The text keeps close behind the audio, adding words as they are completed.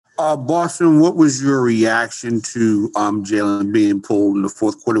Boston, what was your reaction to Jalen being pulled in the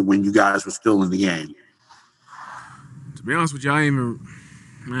fourth quarter when you guys were still in the game? To be honest with you,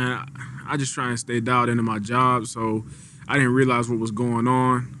 man, I just try and stay dialed into my job, so I didn't realize what was going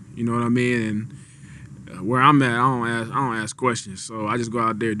on. You know what I mean? And where I'm at, I don't ask questions. So I just go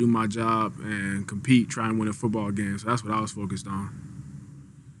out there, do my job, and compete, try and win a football game. So that's what I was focused on.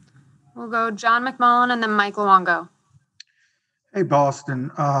 We'll go John McMullen and then Mike Luongo. Hey,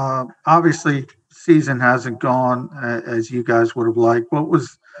 Boston. Obviously, season hasn't gone as you guys would have liked. What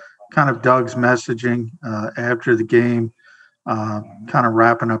was kind of Doug's messaging after the game, kind of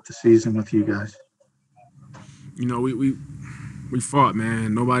wrapping up the season with you guys? You know, we fought,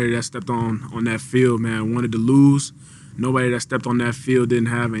 man. Nobody that stepped on that field, man, wanted to lose. Nobody that stepped on that field didn't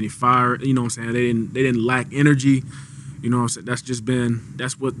have any fire. You know what I'm saying? They didn't lack energy. You know what I'm saying?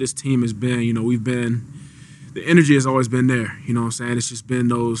 That's what this team has been. You know, the energy has always been there. You know what I'm saying? It's just been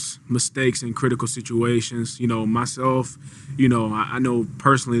those mistakes in critical situations. You know, myself, you know, I know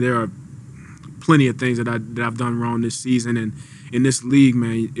personally there are plenty of things that I've done wrong this season. And in this league,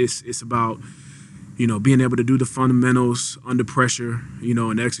 man, it's about, you know, being able to do the fundamentals under pressure, you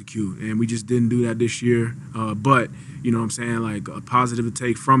know, and execute. And we just didn't do that this year. But, you know what I'm saying, like a positive to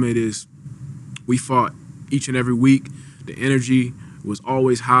take from it is we fought each and every week. The energy was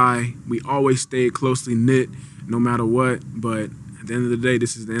always high. We always stayed closely knit no matter what. But at the end of the day,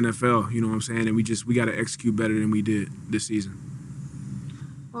 this is the NFL, you know what I'm saying? And we got to execute better than we did this season.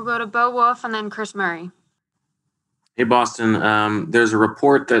 We'll go to Bo Wolf and then Chris Murray. Hey, Boston. There's a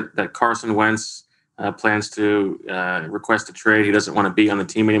report that Carson Wentz plans to request a trade. He doesn't want to be on the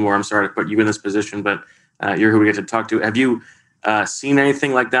team anymore. I'm sorry to put you in this position, but you're who we get to talk to. Have you seen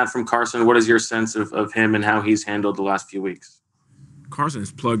anything like that from Carson? What is your sense of him and how he's handled the last few weeks?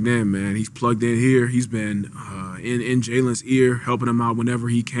 Carson's plugged in, man. He's plugged in here. He's been in Jalen's ear, helping him out whenever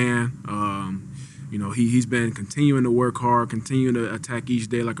he can. You know, he's been continuing to work hard, continuing to attack each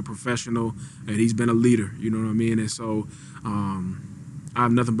day like a professional, and he's been a leader, you know what I mean? And so I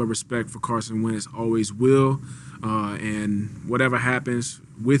have nothing but respect for Carson Wentz, always will. And whatever happens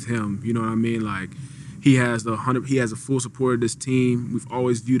with him, you know what I mean? Like, he has the full support of this team. We've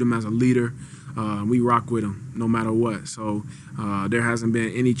always viewed him as a leader. We rock with him no matter what. So there hasn't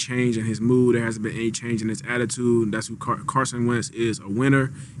been any change in his mood. There hasn't been any change in his attitude. That's who Carson Wentz is, a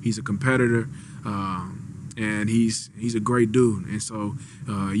winner. He's a competitor, and he's a great dude. And so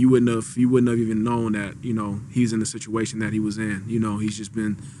you wouldn't have even known that, you know, he's in the situation that he was in. You know, he's just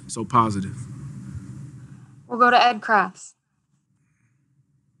been so positive. We'll go to Ed Crafts.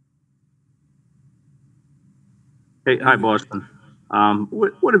 Hey, hi, Boston.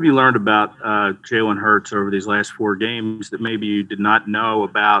 What have you learned about Jalen Hurts over these last 4 games that maybe you did not know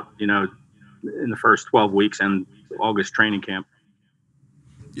about, you know, in the first 12 weeks and August training camp?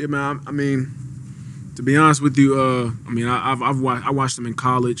 Yeah, man. I mean, to be honest with you, I watched him in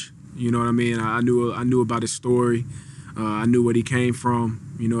college. You know what I mean? I knew about his story. I knew where he came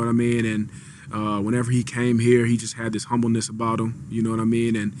from. You know what I mean? And whenever he came here, he just had this humbleness about him. You know what I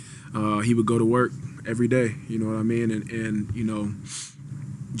mean? And he would go to work every day, you know what I mean? And you know,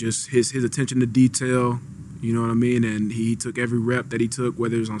 just his attention to detail, you know what I mean? And he took every rep that he took,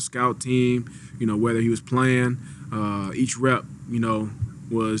 whether it was on scout team, you know, whether he was playing, each rep, you know,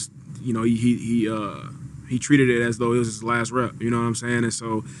 was, you know, he treated it as though it was his last rep, you know what I'm saying? And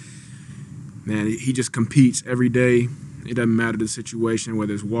so, man, he just competes every day. It doesn't matter the situation,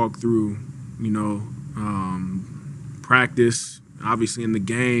 whether it's walkthrough, you know, practice, obviously in the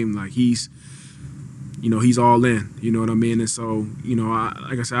game, like he's all in, you know what I mean? And so, you know,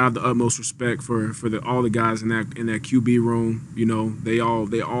 like I said, I have the utmost respect for all the guys in that QB room. You know, they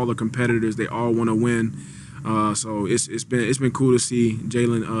all are competitors. They all want to win. So it's been cool to see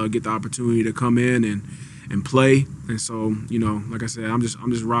Jalen get the opportunity to come in and play. And so, you know, like I said, I'm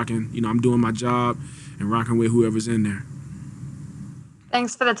just rocking. You know, I'm doing my job and rocking with whoever's in there.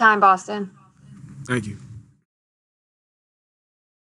 Thanks for the time, Boston. Thank you.